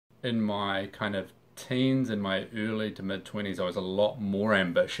in my kind of teens, in my early to mid 20s, I was a lot more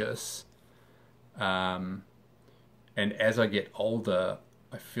ambitious. Um, and as I get older,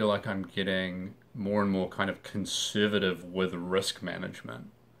 I feel like I'm getting more and more kind of conservative with risk management.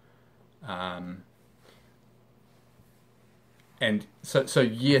 Um, and so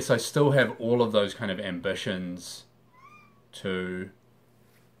yes, I still have all of those kind of ambitions to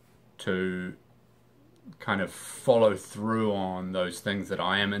to kind of follow through on those things that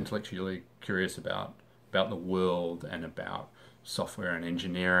I am intellectually curious about the world and about software and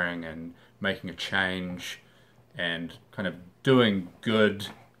engineering and making a change and kind of doing good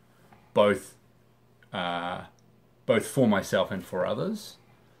both uh, both for myself and for others.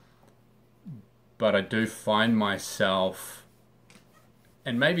 But I do find myself,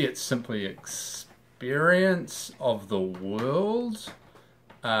 and maybe it's simply experience of the world,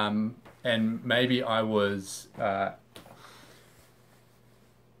 and maybe I was,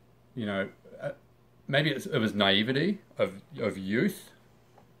 you know, maybe it was naivety of youth,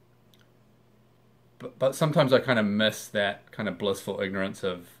 but sometimes I kind of miss that kind of blissful ignorance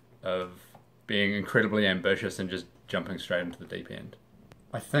of being incredibly ambitious and just jumping straight into the deep end.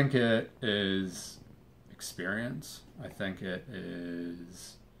 I think it is experience. I think it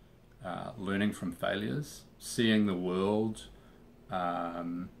is learning from failures, seeing the world,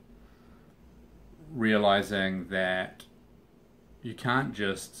 um, realizing that you can't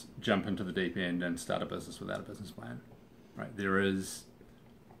just jump into the deep end and start a business without a business plan, right?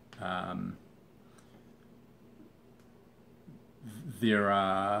 Um, there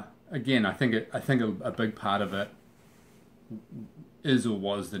are, again, I think a big part of it is or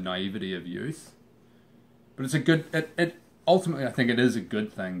was the naivety of youth, but it's a good. It ultimately, I think it is a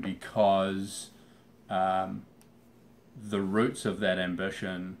good thing because um, the roots of that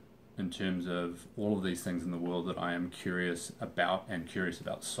ambition, in terms of all of these things in the world that I am curious about and curious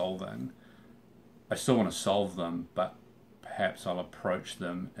about solving, I still want to solve them, but perhaps I'll approach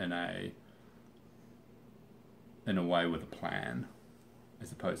them in a way with a plan,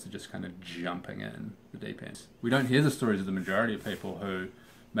 as opposed to just kind of jumping in the deep end. We don't hear the stories of the majority of people who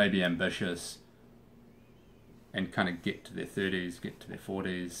may be ambitious and kind of get to their 30s, get to their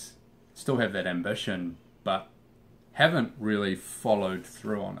 40s, still have that ambition, but haven't really followed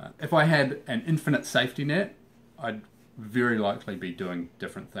through on it. If I had an infinite safety net, I'd very likely be doing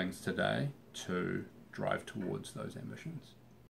different things today to drive towards those ambitions.